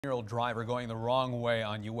Year-old driver going the wrong way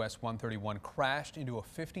on US-131 crashed into a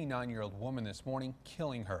 59-year-old woman this morning,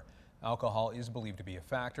 killing her. Alcohol is believed to be a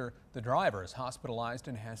factor. The driver is hospitalized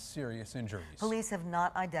and has serious injuries. Police have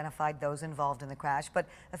not identified those involved in the crash, but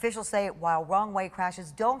officials say while wrong-way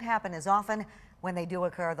crashes don't happen as often, when they do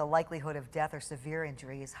occur, the likelihood of death or severe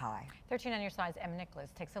injury is high. 13 on your side's Em Nicholas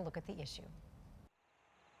takes a look at the issue.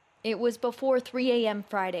 It was before 3 a.m.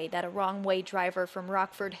 Friday that a wrong-way driver from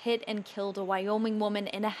Rockford hit and killed a Wyoming woman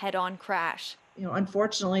in a head-on crash.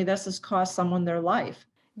 Unfortunately, this has cost someone their life.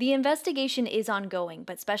 The investigation is ongoing,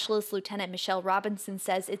 but Specialist Lieutenant Michelle Robinson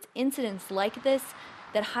says it's incidents like this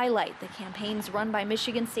that highlight the campaigns run by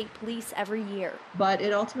Michigan State Police every year. But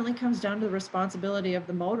it ultimately comes down to the responsibility of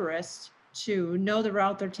the motorist to know the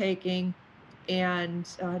route they're taking and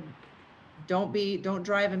don't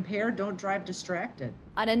drive impaired, don't drive distracted.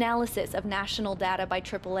 An analysis of national data by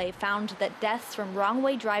AAA found that deaths from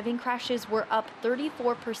wrong-way driving crashes were up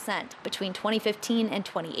 34% between 2015 and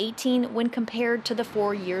 2018 when compared to the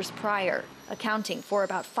 4 years prior, accounting for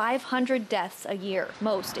about 500 deaths a year,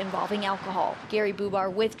 most involving alcohol. Gary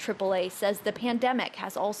Bubar with AAA says the pandemic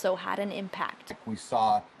has also had an impact. We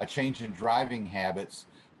saw a change in driving habits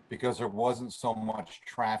because there wasn't so much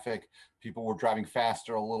traffic. People were driving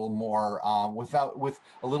faster, a little more, with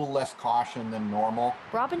a little less caution than normal.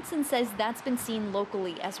 Robinson says that's been seen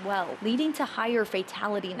locally as well, leading to higher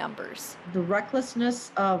fatality numbers. The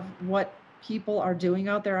recklessness of what people are doing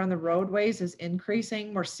out there on the roadways is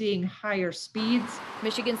increasing. We're seeing higher speeds.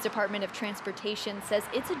 Michigan's Department of Transportation says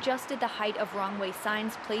it's adjusted the height of wrong-way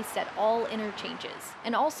signs placed at all interchanges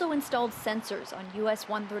and also installed sensors on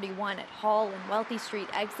US-131 at Hall and Wealthy Street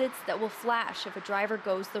exits that will flash if a driver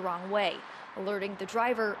goes the wrong way, alerting the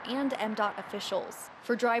driver and MDOT officials.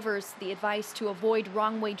 For drivers, the advice to avoid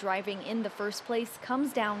wrong-way driving in the first place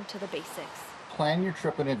comes down to the basics. Plan your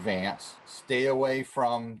trip in advance, stay away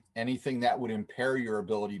from anything that would impair your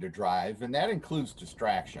ability to drive, and that includes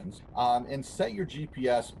distractions, and set your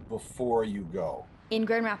GPS before you go. In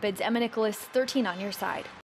Grand Rapids, Emma Nicholas, 13 on your side.